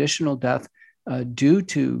suffering and additional death due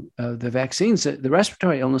to the vaccines. The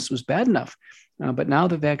respiratory illness was bad enough, but now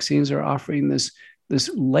the vaccines are offering this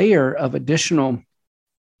layer of additional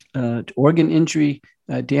organ injury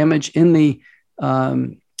damage. In the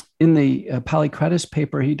Polycretis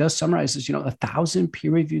paper, he does summarize this, 1,000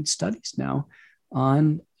 peer-reviewed studies now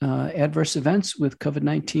on adverse events with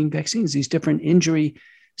COVID-19 vaccines, these different injury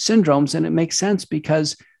syndromes. And it makes sense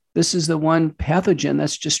because this is the one pathogen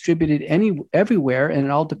that's distributed everywhere, and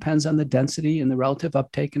it all depends on the density and the relative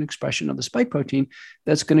uptake and expression of the spike protein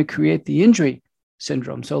that's going to create the injury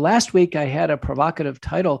syndrome. So last week, I had a provocative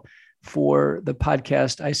title for the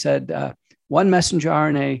podcast. I said, one messenger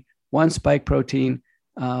RNA, one spike protein,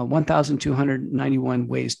 1,291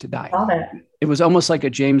 ways to die. It was almost like a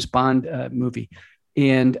James Bond movie.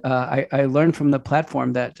 And I learned from the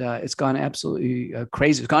platform that it's gone absolutely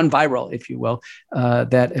crazy. It's gone viral, if you will,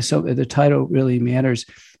 so the title really matters.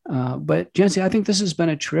 But Jancy, I think this has been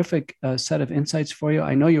a terrific set of insights for you.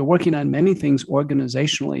 I know you're working on many things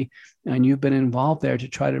organizationally, and you've been involved there to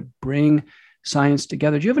try to bring science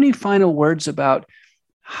together. Do you have any final words about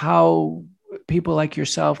how people like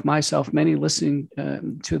yourself, myself, many listening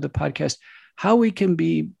to the podcast, how we can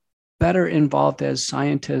be better involved as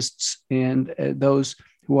scientists and those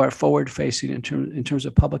who are forward-facing in terms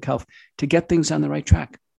of public health to get things on the right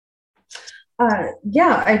track?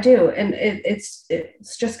 Yeah, I do. And it's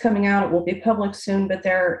just coming out. It will be public soon, but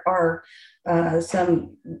there are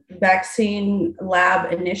some vaccine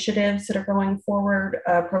lab initiatives that are going forward,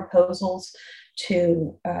 proposals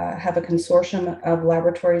to have a consortium of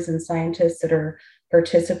laboratories and scientists that are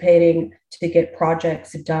participating to get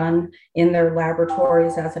projects done in their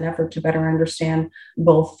laboratories as an effort to better understand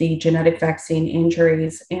both the genetic vaccine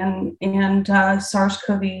injuries and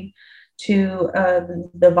SARS-CoV-2,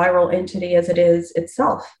 the viral entity as it is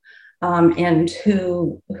itself, and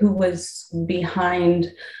who was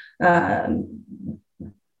behind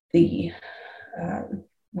the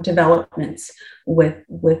developments with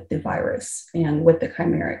the virus and with the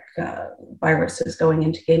chimeric viruses going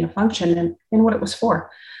into gain of function and what it was for.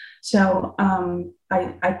 So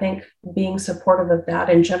I think being supportive of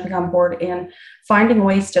that and jumping on board and finding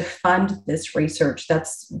ways to fund this research,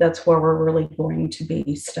 that's where we're really going to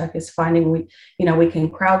be stuck, is finding we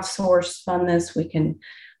can crowdsource fund this, we can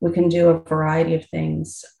do a variety of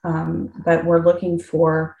things, but we're looking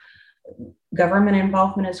for government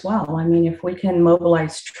involvement as well. I mean, if we can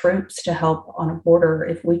mobilize troops to help on a border,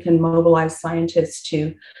 if we can mobilize scientists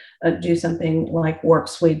to do something like warp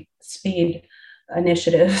speed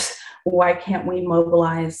initiatives, why can't we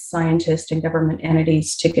mobilize scientists and government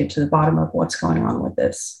entities to get to the bottom of what's going on with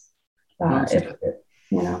this?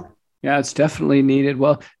 Yeah, it's definitely needed.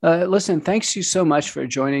 Well, listen, thanks you so much for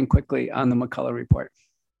joining quickly on the McCullough Report.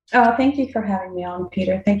 Oh, thank you for having me on,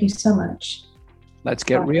 Peter. Thank you so much. Let's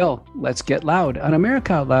get real. Let's get loud on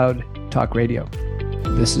America Out Loud Talk Radio.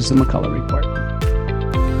 This is the McCullough Report.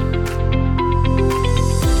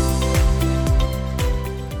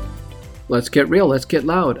 Let's get real. Let's get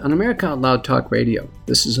loud on America Out Loud Talk Radio.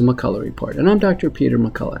 This is the McCullough Report, and I'm Dr. Peter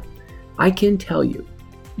McCullough. I can tell you,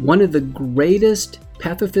 one of the greatest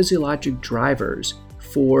pathophysiologic drivers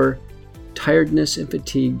for tiredness and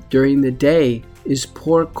fatigue during the day is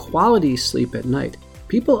poor quality sleep at night.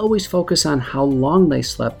 People always focus on how long they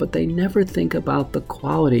slept, but they never think about the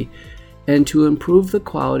quality. And to improve the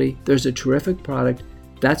quality, there's a terrific product.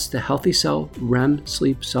 That's the Healthy Cell REM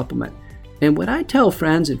Sleep Supplement. And what I tell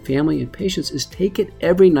friends and family and patients is take it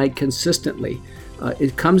every night consistently.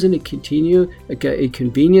 It comes in a convenient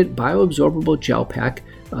bioabsorbable gel pack.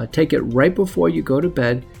 Take it right before you go to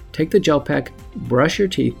bed. Take the gel pack, brush your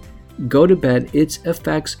teeth, go to bed. Its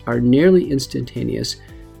effects are nearly instantaneous,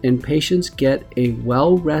 and patients get a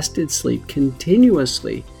well-rested sleep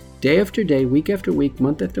continuously, day after day, week after week,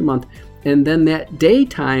 month after month, and then that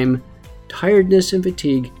daytime tiredness and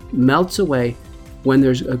fatigue melts away when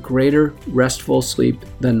there's a greater restful sleep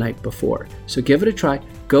the night before. So give it a try.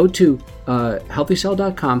 Go to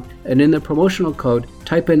healthycell.com, and in the promotional code,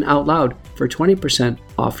 type in out loud for 20%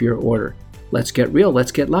 off your order. Let's get real,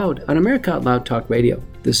 let's get loud on America Out Loud Talk Radio.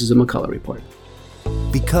 This is the McCullough Report.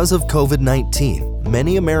 Because of COVID-19,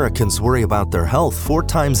 many Americans worry about their health 4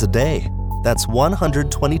 times a day. That's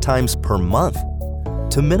 120 times per month.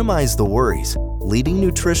 To minimize the worries, leading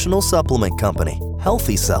nutritional supplement company,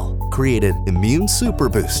 Healthy Cell, created Immune Super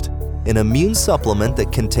Boost, an immune supplement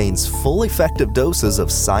that contains full effective doses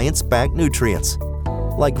of science-backed nutrients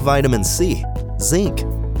like vitamin C, zinc,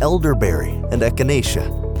 elderberry, and echinacea,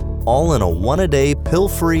 all in a 1-a-day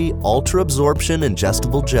pill-free ultra-absorption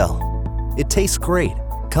ingestible gel. It tastes great,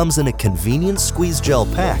 comes in a convenient squeeze gel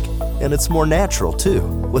pack, and it's more natural too,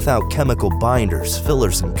 without chemical binders,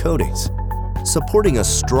 fillers, and coatings. Supporting a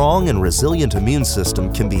strong and resilient immune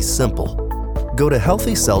system can be simple. Go to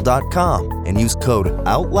healthycell.com and use code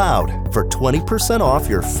OUTLOUD for 20% off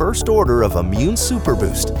your first order of Immune Super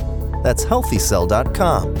Boost. That's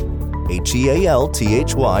healthycell.com,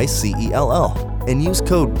 HEALTHYCELL, and use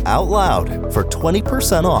code OUTLOUD for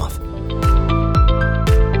 20% off.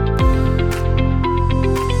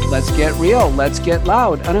 Let's get real, let's get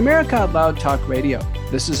loud on America Out Loud Talk Radio.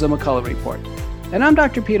 This is the McCullough Report, and I'm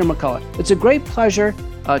Dr. Peter McCullough. It's a great pleasure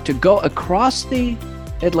to go across the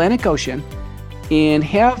Atlantic Ocean and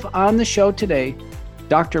have on the show today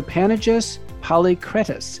Dr. Panagis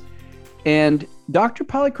Polycretis. And Dr.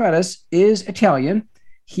 Polycretis is Italian.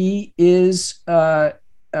 He is training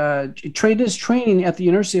at the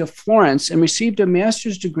University of Florence and received a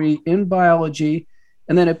master's degree in biology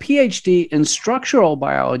and then a PhD in structural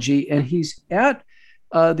biology. And he's at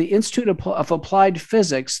the Institute of Applied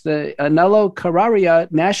Physics, the Anello Carrara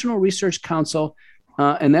National Research Council,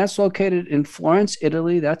 and that's located in Florence,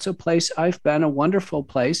 Italy. That's a place I've been, a wonderful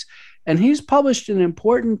place. And he's published an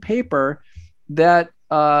important paper that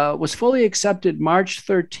was fully accepted March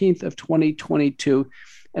 13th of 2022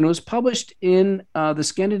 and was published in the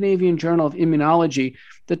Scandinavian Journal of Immunology.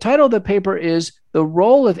 The title of the paper is The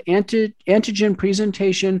Role of Antigen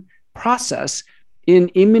Presentation Process in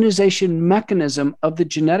Immunization Mechanism of the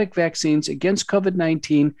Genetic Vaccines Against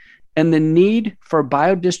COVID-19 and the Need for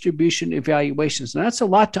Biodistribution Evaluations. Now, that's a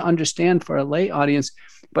lot to understand for a lay audience,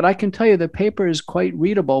 but I can tell you the paper is quite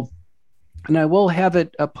readable, and I will have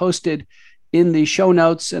it posted in the show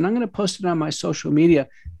notes, and I'm going to post it on my social media.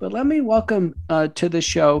 But let me welcome to the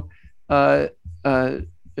show Dr.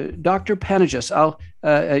 Panagis. I'll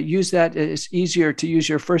use that. It's easier to use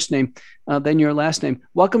your first name than your last name.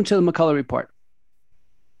 Welcome to the McCullough Report.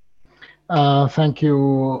 Thank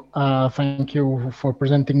you. Thank you for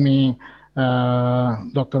presenting me,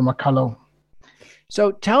 Dr. McCullough.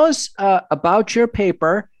 So tell us about your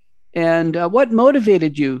paper and what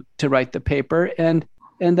motivated you to write the paper, and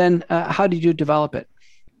then how did you develop it?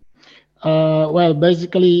 Well,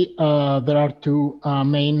 basically, there are two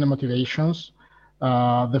main motivations.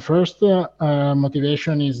 The first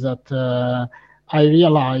motivation is that I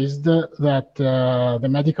realized that the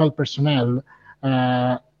medical personnel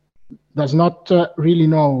does not really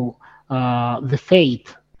know the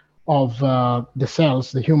fate of the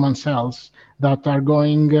cells, the human cells, that are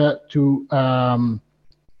going to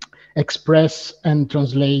express and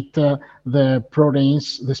translate the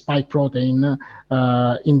proteins, the spike protein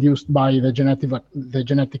induced by the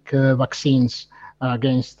genetic vaccines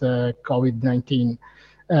against COVID-19.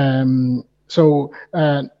 So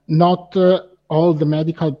not all the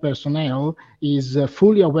medical personnel is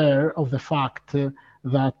fully aware of the fact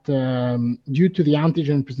that due to the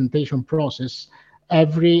antigen presentation process,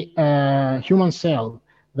 every human cell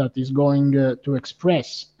that is going to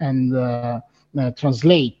express and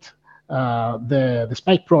translate the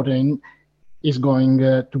spike protein is going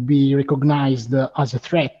to be recognized as a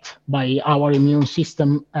threat by our immune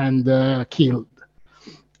system and killed.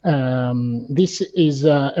 This is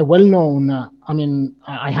a well-known. I mean,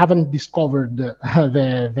 I haven't discovered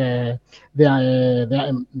the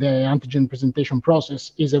antigen presentation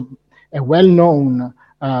process is a well-known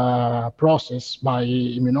process by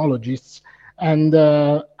immunologists, and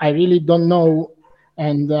I really don't know,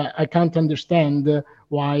 and I can't understand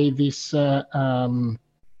why this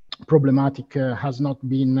problematic has not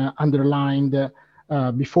been underlined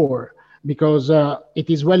before, because it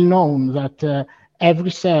is well known that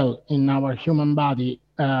every cell in our human body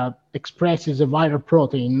expresses a viral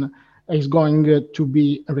protein is going to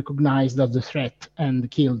be recognized as a threat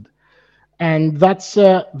and killed. And that's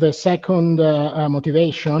the second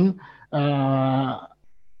motivation.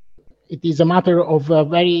 It is a matter of a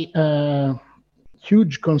very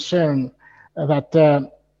huge concern that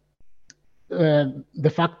the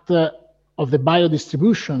fact of the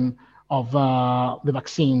biodistribution of the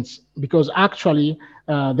vaccines, because actually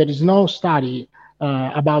there is no study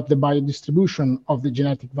about the biodistribution of the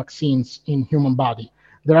genetic vaccines in human body.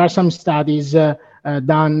 There are some studies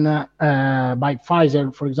done by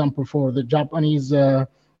Pfizer, for example, for the Japanese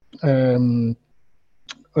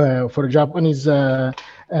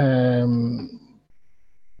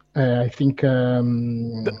I think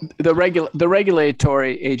the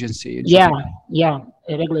regulatory agency. The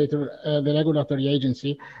regulatory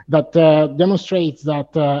agency that demonstrates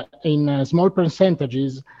that in small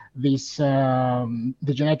percentages, this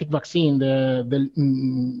the genetic vaccine, the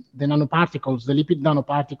nanoparticles, the lipid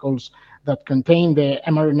nanoparticles that contain the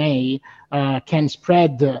mRNA can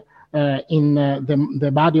spread in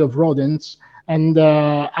the body of rodents, and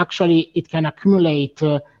actually it can accumulate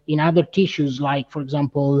in other tissues, like, for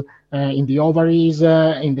example, in the ovaries,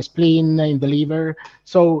 in the spleen, in the liver.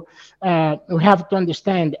 So we have to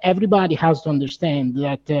understand, everybody has to understand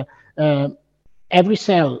that every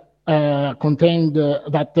cell contained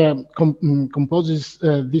that composes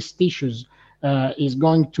these tissues is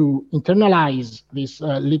going to internalize these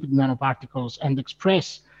lipid nanoparticles and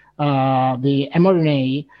express the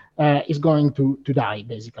mRNA is going to die,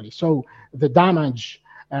 basically. So the damage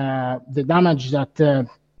that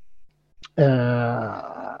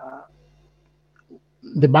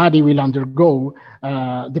the body will undergo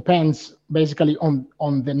depends basically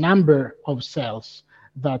on the number of cells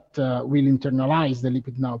that will internalize the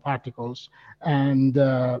lipid nanoparticles and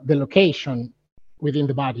the location within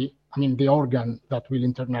the body, I mean the organ that will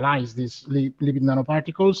internalize these lipid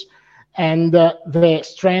nanoparticles, and the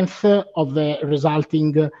strength of the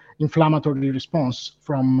resulting inflammatory response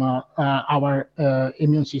from our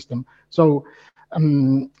immune system. So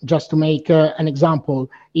just to make an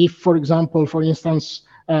example, if, for example, for instance,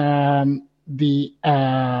 the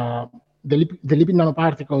lipid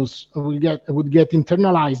nanoparticles would get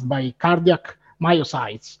internalized by cardiac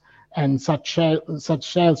myocytes, and such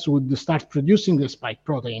cells would start producing the spike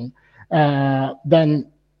protein,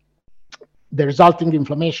 then the resulting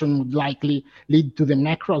inflammation would likely lead to the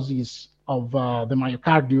necrosis of the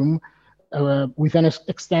myocardium with an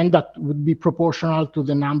extent that would be proportional to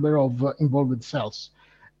the number of involved cells.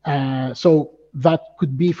 So that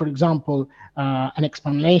could be, for example, an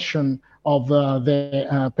explanation of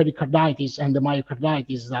the pericarditis and the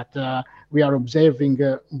myocarditis that we are observing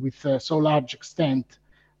with so large extent,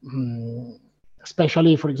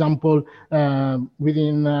 especially, for example,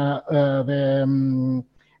 within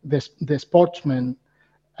the sportsmen.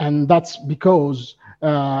 And that's because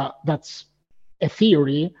that's a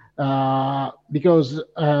theory, because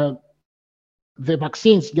the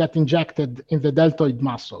vaccines get injected in the deltoid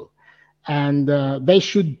muscle, and they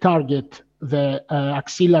should target the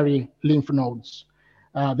axillary lymph nodes.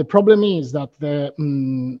 The problem is that the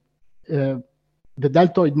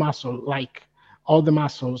deltoid muscle, like all the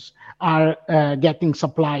muscles are getting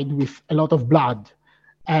supplied with a lot of blood.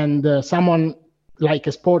 And someone like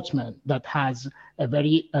a sportsman that has a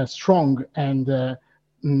very strong and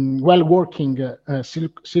well-working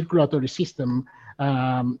circulatory system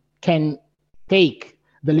can take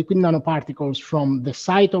the lipid nanoparticles from the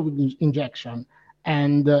site of the injection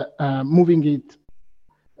and moving it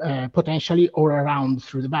potentially all around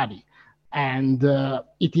through the body. And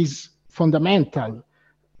it is fundamental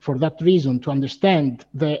for that reason to understand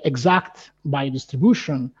the exact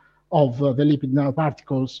biodistribution of the lipid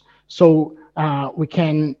nanoparticles, so we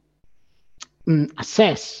can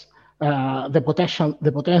assess the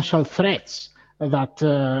potential threats that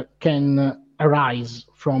can arise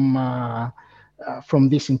from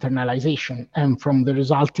this internalization and from the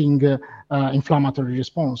resulting inflammatory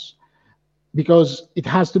response, because it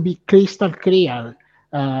has to be crystal clear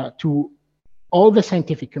to all the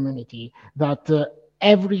scientific community that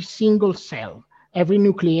every single cell, every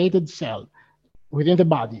nucleated cell within the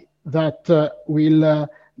body that will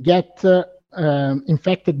get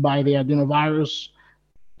infected by the adenovirus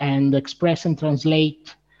and express and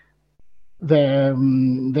translate the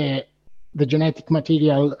genetic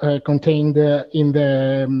material contained in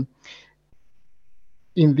the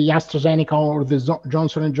AstraZeneca or the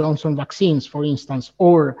Johnson & Johnson vaccines, for instance,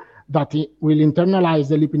 or that it will internalize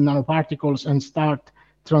the lipid nanoparticles and start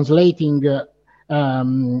translating the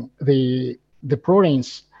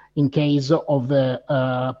proteins in case of the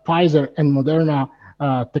Pfizer and Moderna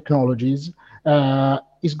technologies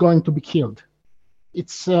is going to be killed.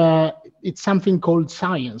 It's something called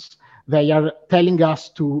science. They are telling us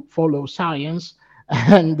to follow science,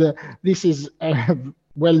 and this is a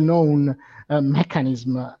well-known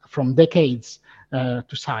mechanism from decades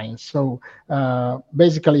to science. So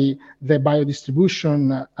basically, the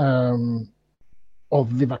biodistribution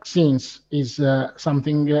of the vaccines is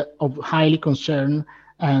something of highly concern,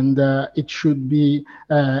 and it should be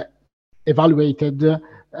evaluated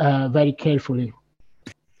very carefully.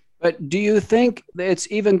 But do you think it's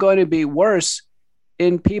even going to be worse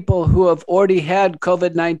in people who have already had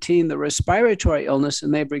COVID-19, the respiratory illness,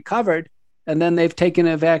 and they've recovered, and then they've taken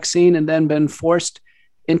a vaccine and then been forced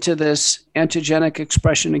into this antigenic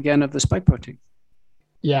expression again of the spike protein?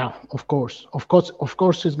 Yeah, of course,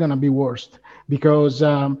 it's going to be worse, because we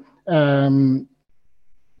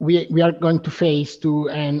are going to face to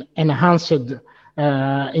an enhanced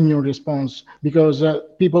immune response, because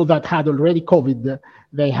people that had already COVID,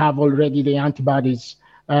 they have already the antibodies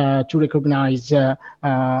to recognize the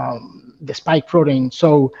spike protein.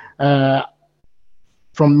 So from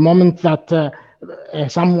the moment that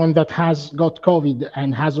someone that has got COVID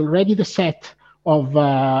and has already the set of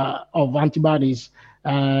antibodies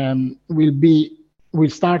will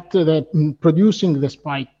start producing the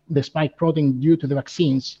spike protein due to the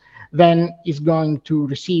vaccines, then is going to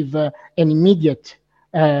receive an immediate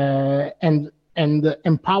and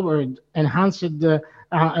empowered, enhanced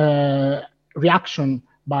reaction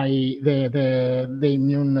by the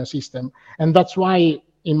immune system. And that's why,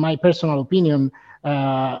 in my personal opinion,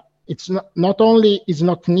 it's not only is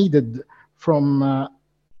not needed from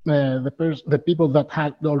the people that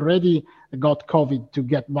had already got COVID to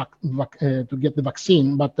get the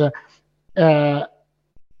vaccine, but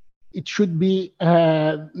it should be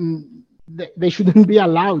they shouldn't be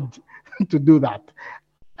allowed to do that,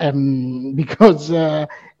 because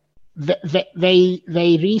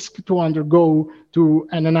they risk to undergo to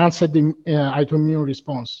an enhanced autoimmune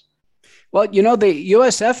response. Well, you know, the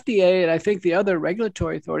US FDA and I think the other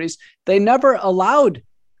regulatory authorities, they never allowed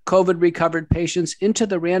COVID recovered patients into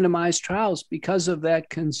the randomized trials because of that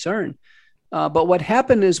concern. But what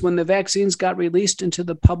happened is when the vaccines got released into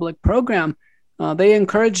the public program, they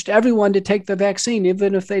encouraged everyone to take the vaccine,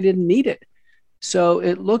 even if they didn't need it. So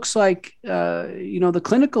it looks like, the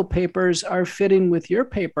clinical papers are fitting with your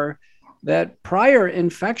paper that prior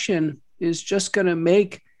infection is just going to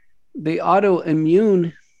make the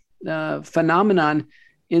autoimmune phenomenon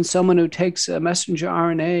in someone who takes a messenger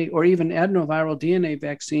RNA or even adenoviral DNA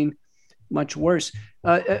vaccine much worse.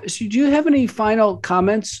 So do you have any final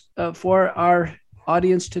comments for our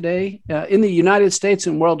audience today? In the United States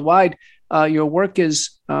and worldwide, your work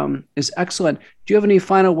is excellent. Do you have any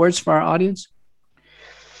final words for our audience?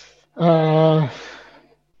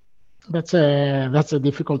 That's a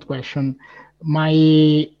difficult question.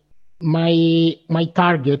 My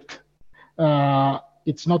target,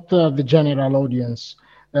 it's not the general audience,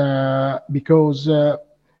 because the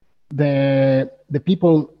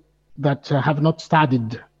people that have not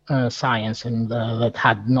studied science and that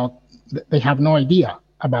they have no idea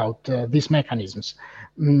about these mechanisms.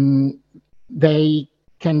 They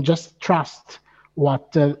can just trust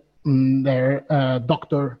what their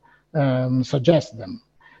doctor suggests them.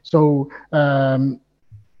 So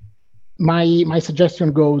my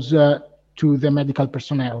suggestion goes to the medical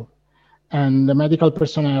personnel, and the medical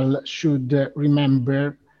personnel should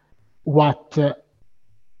remember what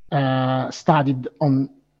studied on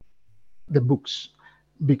the books,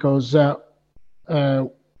 because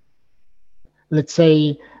let's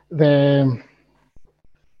say the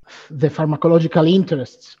pharmacological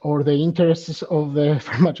interests or the interests of the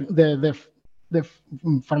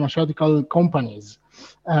pharmaceutical companies,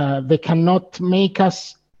 they cannot make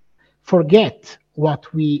us forget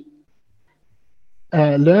what we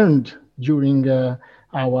learned during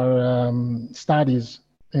our studies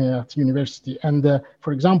at university. And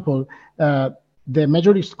for example, the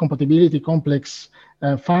major histocompatibility complex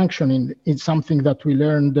functioning is something that we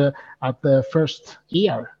learned at the first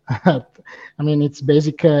year. I mean, it's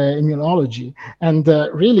basic immunology. And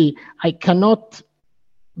really, I cannot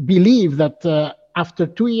believe that after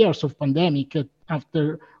 2 years of pandemic,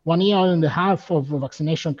 after 1.5 years of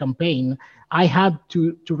vaccination campaign, I had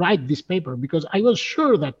to write this paper, because I was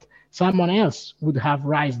sure that someone else would have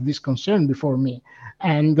raised this concern before me.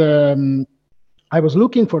 And I was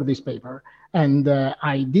looking for this paper, and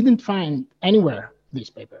I didn't find anywhere this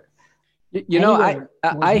paper. You know,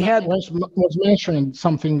 was mentioning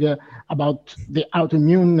something about the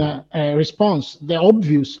autoimmune response, the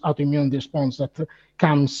obvious autoimmune response that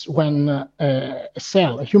comes when a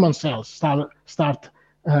human cell, start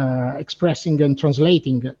expressing and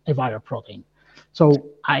translating a viral protein. So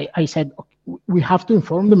I said, we have to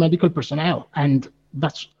inform the medical personnel, and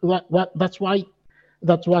that's what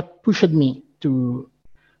pushed me to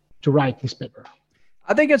write this paper.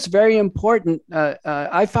 I think it's very important.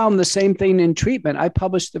 I found the same thing in treatment. I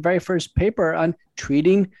published the very first paper on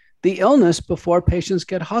treating the illness before patients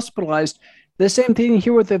get hospitalized. The same thing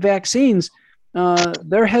here with the vaccines.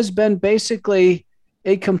 There has been basically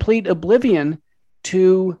a complete oblivion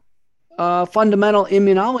to fundamental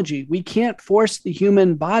immunology. We can't force the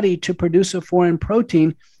human body to produce a foreign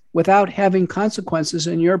protein without having consequences.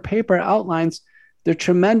 And your paper outlines the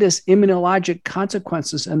tremendous immunologic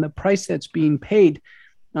consequences and the price that's being paid.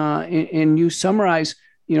 And you summarize,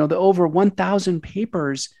 the over 1,000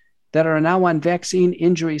 papers that are now on vaccine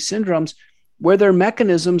injury syndromes, where their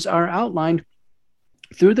mechanisms are outlined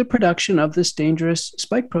through the production of this dangerous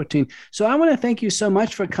spike protein. So I want to thank you so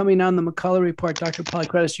much for coming on the McCullough Report, Dr.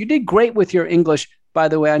 Polycretis. You did great with your English, by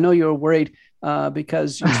the way. I know you were worried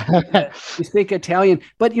because you speak Italian.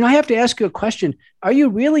 But, I have to ask you a question. Are you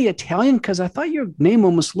really Italian? Because I thought your name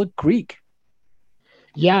almost looked Greek.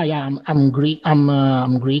 Yeah, I'm Greek.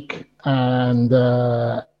 I'm Greek, and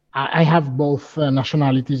I have both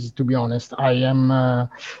nationalities. To be honest, I am a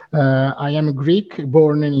Greek,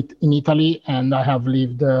 born in Italy, and I have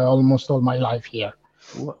lived almost all my life here.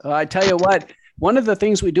 Well, I tell you what, one of the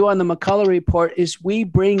things we do on the McCullough Report is we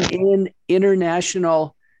bring in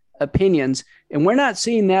international opinions, and we're not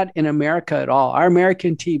seeing that in America at all. Our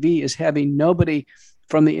American TV is having nobody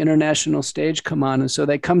from the international stage come on, and so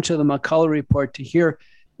they come to the McCullough Report to hear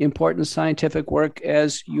important scientific work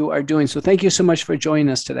as you are doing. So thank you so much for joining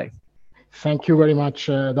us today. Thank you very much,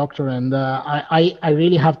 Doctor. And I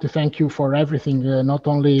really have to thank you for everything, not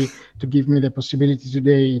only to give me the possibility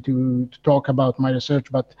today to talk about my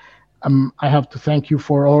research, but I have to thank you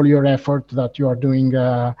for all your effort that you are doing.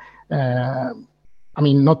 Not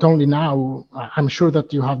only now, I'm sure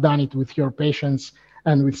that you have done it with your patients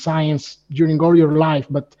and with science during all your life,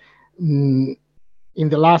 but in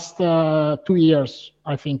the last 2 years,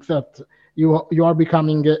 I think that you are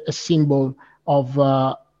becoming a symbol of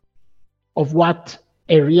what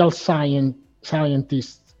a real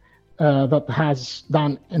scientist that has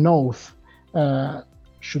done an oath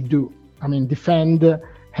should do. Defend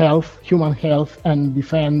health, human health, and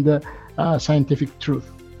defend scientific truth.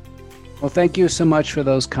 Well, thank you so much for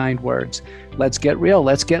those kind words. Let's get real.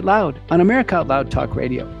 Let's get loud on America Out Loud Talk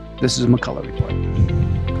Radio. This is McCullough Report.